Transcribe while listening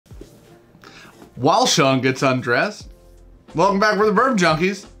while Sean gets undressed. Welcome back, we're the Bourbon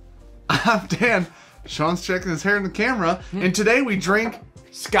Junkies. I'm Dan. Sean's checking his hair in the camera, and today we drink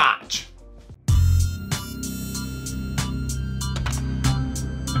Scotch.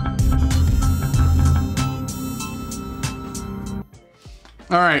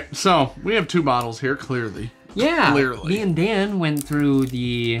 All right, so we have 2 bottles here, clearly. Yeah, clearly. Me and Dan went through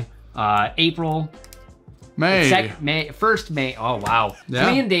the April, first May. Oh wow. Yeah.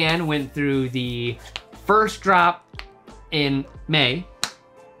 So me and Dan went through the first drop in May.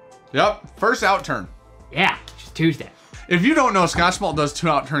 Yep, first outturn. Yeah, which is Tuesday. If you don't know, Scotch Malt does 2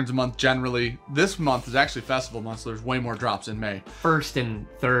 outturns a month generally. This month is actually festival month, so there's way more drops in May. First and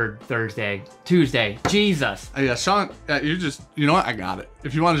third Thursday, Tuesday. Jesus. Yeah, Sean, you know what? I got it.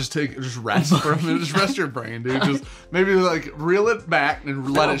 If you want to just rest for a minute, just rest your brain, dude. Just maybe like reel it back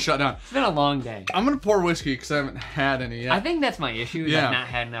and let it shut down. It's been a long day. I'm gonna pour whiskey because I haven't had any yet. I think that's my issue. Is I've not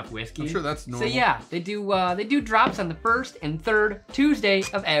had enough whiskey. I'm sure that's normal. So yeah, they do drops on the first and third Tuesday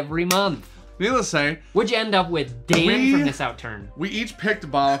of every month. Needless to say, what'd you end up with, Dan, from this outturn? We each picked a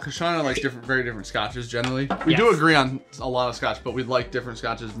bottle because Sean and I like very different scotches generally. We do agree on a lot of scotch, but we like different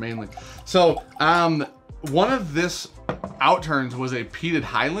scotches mainly. So, one of this outturns was a peated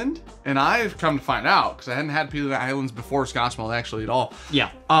Highland, and I've come to find out because I hadn't had peated Highlands before Scotch Malt actually at all.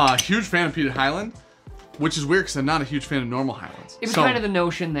 Yeah. Huge fan of peated Highland, which is weird because I'm not a huge fan of normal Highlands. It was kind of the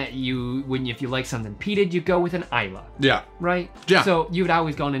notion that if you like something peated, you go with an Isla. Yeah. Right? Yeah. So you would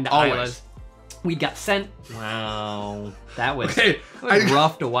always go into Islas. We got sent. Wow, that was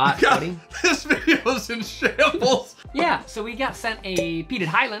rough to watch, buddy. This video's in shambles. Yeah, so we got sent a peated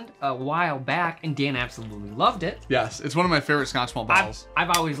Highland a while back, and Dan absolutely loved it. Yes, it's one of my favorite Scotch Malt bottles.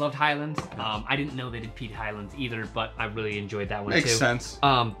 I've always loved Highlands. I didn't know they did peated Highlands either, but I really enjoyed that one too. Makes sense.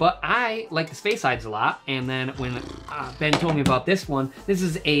 But I like the Space Sides a lot, and then when Ben told me about this one, this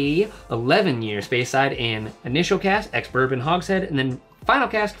is a 11-year Space Side in initial cast, ex-bourbon hogshead, and then final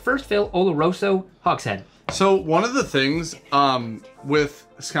cask, first fill, Oloroso hogshead. So one of the things with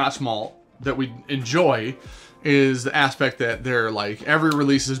Scotch Malt that we enjoy is the aspect that they're like every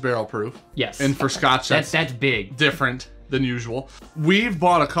release is barrel proof. Yes. And for Scotch, that's big, different than usual. We've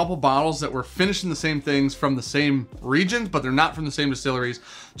bought a couple bottles that were finishing the same things from the same regions, but they're not from the same distilleries,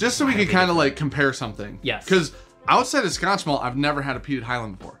 just so we can kind of like compare something. Yes. Because outside of Scotch Malt, I've never had a peated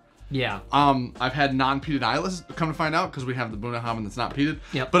Highland before. Yeah. I've had non-peated Islas, come to find out, because we have the Bunnahabhain that's not peated.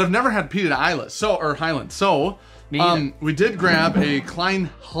 Yep. But I've never had peated Islas, or Highland. So, we did grab a Klein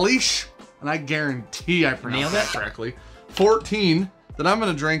Hlisch, and I guarantee I pronounced that correctly. 14 that I'm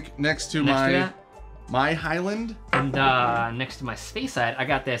gonna drink next to my Highland. And next to my Space Side, I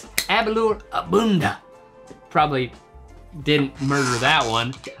got this Aberlour Abunda. Probably didn't murder that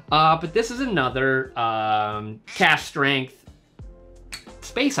one. But this is another cask strength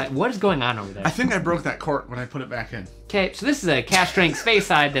Space Side. What is going on over there? I think I broke that cork when I put it back in. Okay, so this is a cask strength Space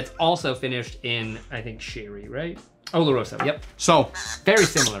Side that's also finished in, I think, sherry, right? Oloroso, yep. So, very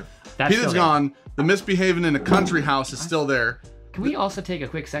similar. Peated's gone. The Misbehaving in a Country House is still there. Can we also take a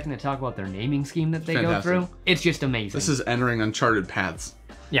quick second to talk about their naming scheme that they go through? It's just amazing. This is entering uncharted paths.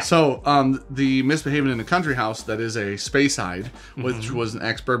 Yeah. So the Misbehaving in a Country House, that is a Space Side, which was an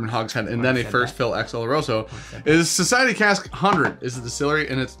ex-bourbon hogshead, and then a first fill ex Oloroso, is Society Cask 100 is the distillery,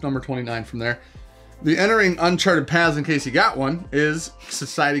 and it's number 29 from there. The entering uncharted paths, in case you got one, is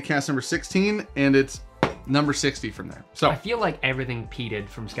Society Cask number 16, and it's number 60 from there. So I feel like everything peated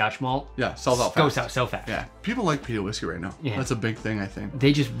from Scotch Malt sells out fast. Goes out so fast. Yeah, people like peated whiskey right now. Yeah. That's a big thing, I think.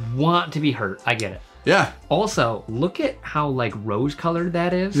 They just want to be hurt. I get it. Yeah. Also, look at how like rose colored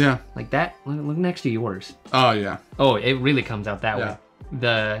that is. Yeah. Like that. Look next to yours. Oh yeah. Oh, it really comes out that way.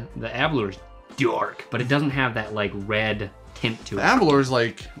 The Aberlour's dark, but it doesn't have that like red tint to it. The Aberlour's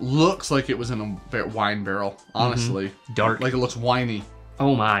like looks like it was in a wine barrel. Honestly, dark. Like it looks winey.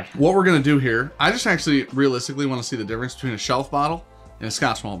 Oh my. What we're gonna do here, I just actually realistically want to see the difference between a shelf bottle and a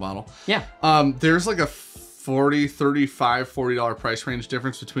Scotch Malt bottle. Yeah. There's like a $40, $35, $40 price range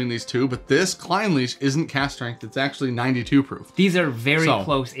difference between these two, but this Klein Hlisch isn't cask strength. It's actually 92 proof. These are very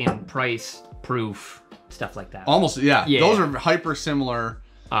close in price, proof, stuff like that. Almost, yeah. Those are hyper similar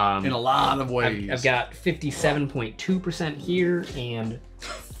in a lot of ways. I've got 57.2% here and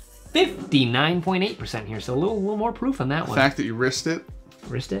 59.8% here, so a little more proof on that one. The fact that you risked it.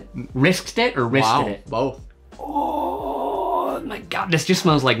 Risked it? Risked it or risked it? Both. Oh my God, this just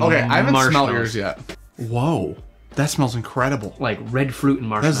smells like marshmallows. I haven't smelled yours yet. Whoa, that smells incredible. Like red fruit and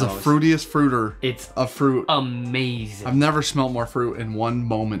marshmallows. That's the fruitiest fruiter of fruit. Amazing. I've never smelled more fruit in one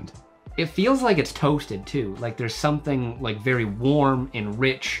moment. It feels like it's toasted too. Like there's something like very warm and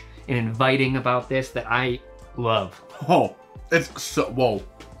rich and inviting about this that I love. Oh, it's so, whoa.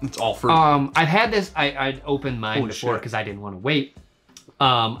 It's all fruit. I've had this. I'd opened mine before because I didn't want to wait.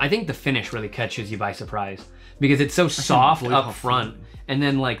 I think the finish really catches you by surprise because it's so soft up front, and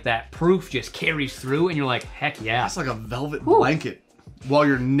then like that proof just carries through, and you're like, heck yeah. It's like a velvet blanket while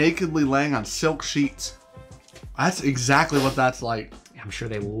you're nakedly laying on silk sheets. That's exactly what that's like. I'm sure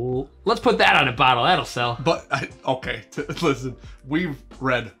they will. Let's put that on a bottle. That'll sell. But, okay, listen, we've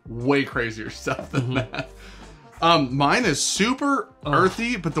read way crazier stuff than that. Mine is super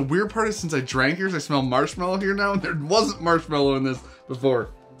earthy, but the weird part is since I drank yours, I smell marshmallow here now, and there wasn't marshmallow in this before.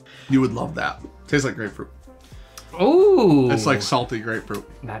 You would love that. Tastes like grapefruit. Oh, it's like salty grapefruit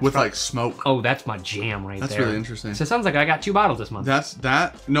with like smoke. Oh, that's my jam right there. That's really interesting. So it sounds like I got 2 bottles this month.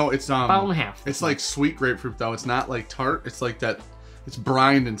 No, it's bottle and a half. It's like sweet grapefruit though. It's not like tart. It's like that. It's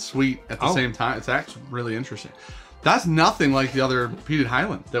brined and sweet at the same time. It's actually really interesting. That's nothing like the other peated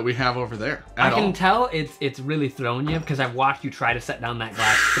Highland that we have over there. I can tell it's really throwing you because I've watched you try to set down that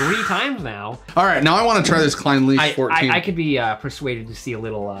glass 3 times now. All right, now I want to try this Klein Leaf 14. I could be persuaded to see a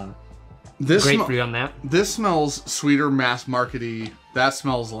little grapefruit on that. This smells sweeter, mass markety. That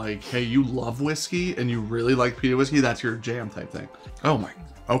smells like, hey, you love whiskey and you really like peated whiskey. That's your jam type thing. Oh my,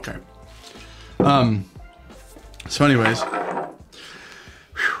 okay. So anyways,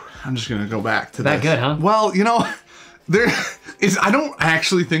 I'm just gonna go back to that. Good, huh? Well, you know, I don't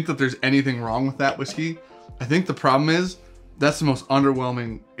actually think that there's anything wrong with that whiskey. I think the problem is that's the most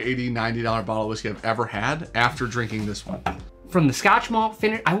underwhelming $80, $90 bottle of whiskey I've ever had after drinking this one. From the Scotch malt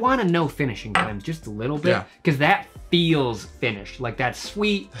finish, I want to know finishing times just a little bit because that feels finished. Like that's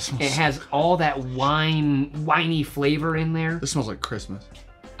sweet. It has all that winey flavor in there. This smells like Christmas.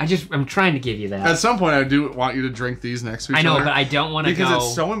 I'm trying to give you that. At some point, I do want you to drink these next to each other. I know, but I don't want to go... Because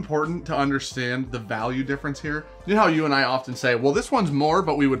it's so important to understand the value difference here. You know how you and I often say, well, this one's more,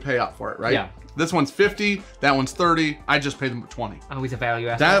 but we would pay up for it, right? Yeah. This one's 50, that one's 30. I just paid them 20. Always a value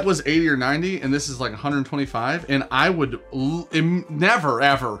aspect. That was 80 or 90, and this is like 125. And I would never,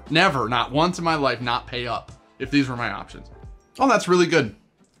 ever, never, not once in my life, not pay up if these were my options. Oh, that's really good.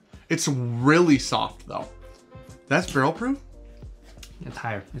 It's really soft, though. That's barrel proof? It's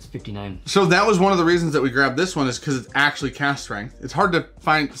higher. It's 59. So that was one of the reasons that we grabbed this one is because it's actually cask strength. It's hard to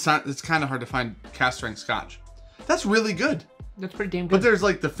find. It's kind of hard to find cask strength Scotch. That's really good. That's pretty damn good. But there's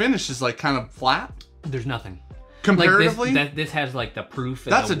like the finish is like kind of flat. There's nothing. Comparatively, like this has like the proof.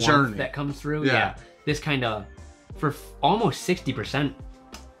 And that's the a journey that comes through. Yeah. This kind of for almost 60%.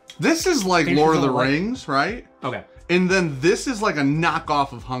 This is like Lord of the Rings, right? Okay. And then this is like a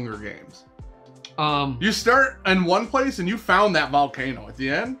knockoff of Hunger Games. You start in one place and you found that volcano. At the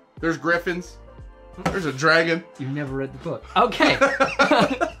end, there's griffins. There's a dragon. You've never read the book. Okay.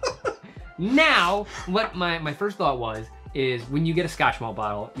 Now, what my first thought was is when you get a Scotch malt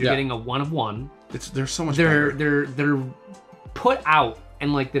bottle, you're getting a 1 of 1. They're so much better. They're put out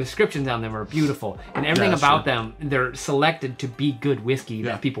and like the descriptions on them are beautiful and everything about them, they're selected to be good whiskey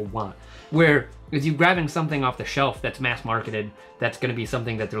that people want. Where is you grabbing something off the shelf that's mass marketed, that's going to be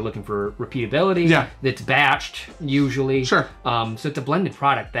something that they're looking for repeatability. That's batched usually. So it's a blended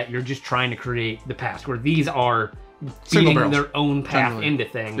product that you're just trying to create the past. Where these are feeding their own path into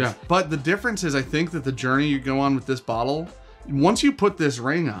things. But the difference is, I think that the journey you go on with this bottle, once you put this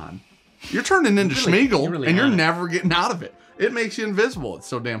ring on, you're turning into Schmeagol, and you're never getting out of it. It makes you invisible. It's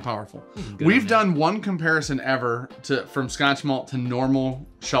so damn powerful. We've done one comparison ever from Scotch malt to normal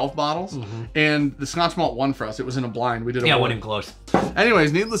shelf bottles, and the Scotch malt won for us. It was in a blind. We did a wasn't close.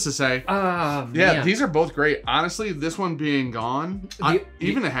 Anyways, needless to say, these are both great. Honestly, this one being gone,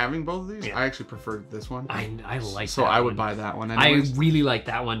 even having both of these, I actually prefer this one. I like so that I would one. buy that one. Anyways. I really like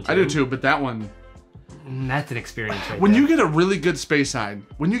that one too. I do too, but that one. That's an experience right when there. you get a really good space side,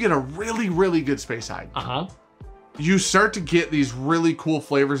 really good space side, you start to get these really cool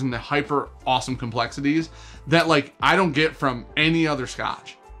flavors and the hyper awesome complexities that like I don't get from any other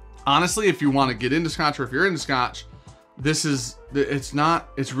Scotch. Honestly, if you want to get into Scotch or if you're into Scotch,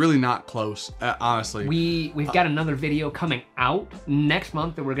 it's really not close, honestly. We've got another video coming out next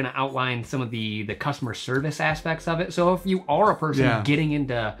month that we're going to outline some of the customer service aspects of it. So if you are a person getting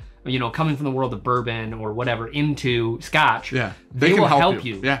into, coming from the world of bourbon or whatever into Scotch, they will help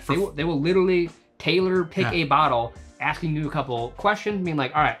you. They will literally pick a bottle, asking you a couple questions, being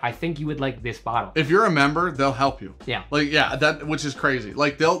like, all right, I think you would like this bottle. If you're a member, they'll help you. That which is crazy.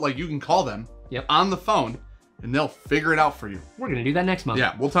 Like you can call them on the phone and they'll figure it out for you. We're gonna do that next month.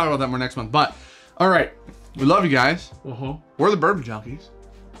 Yeah, we'll talk about that more next month. But all right, we love you guys. We're the Bourbon Junkies.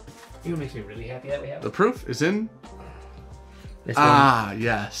 You know what makes me really happy that we have? The proof is in this one.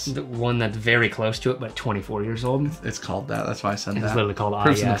 Yes. The one that's very close to it, but 24 years old. It's called that. That's why I said that. It's literally called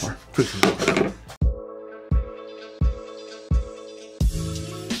Proof's in the car. Proof's in the car.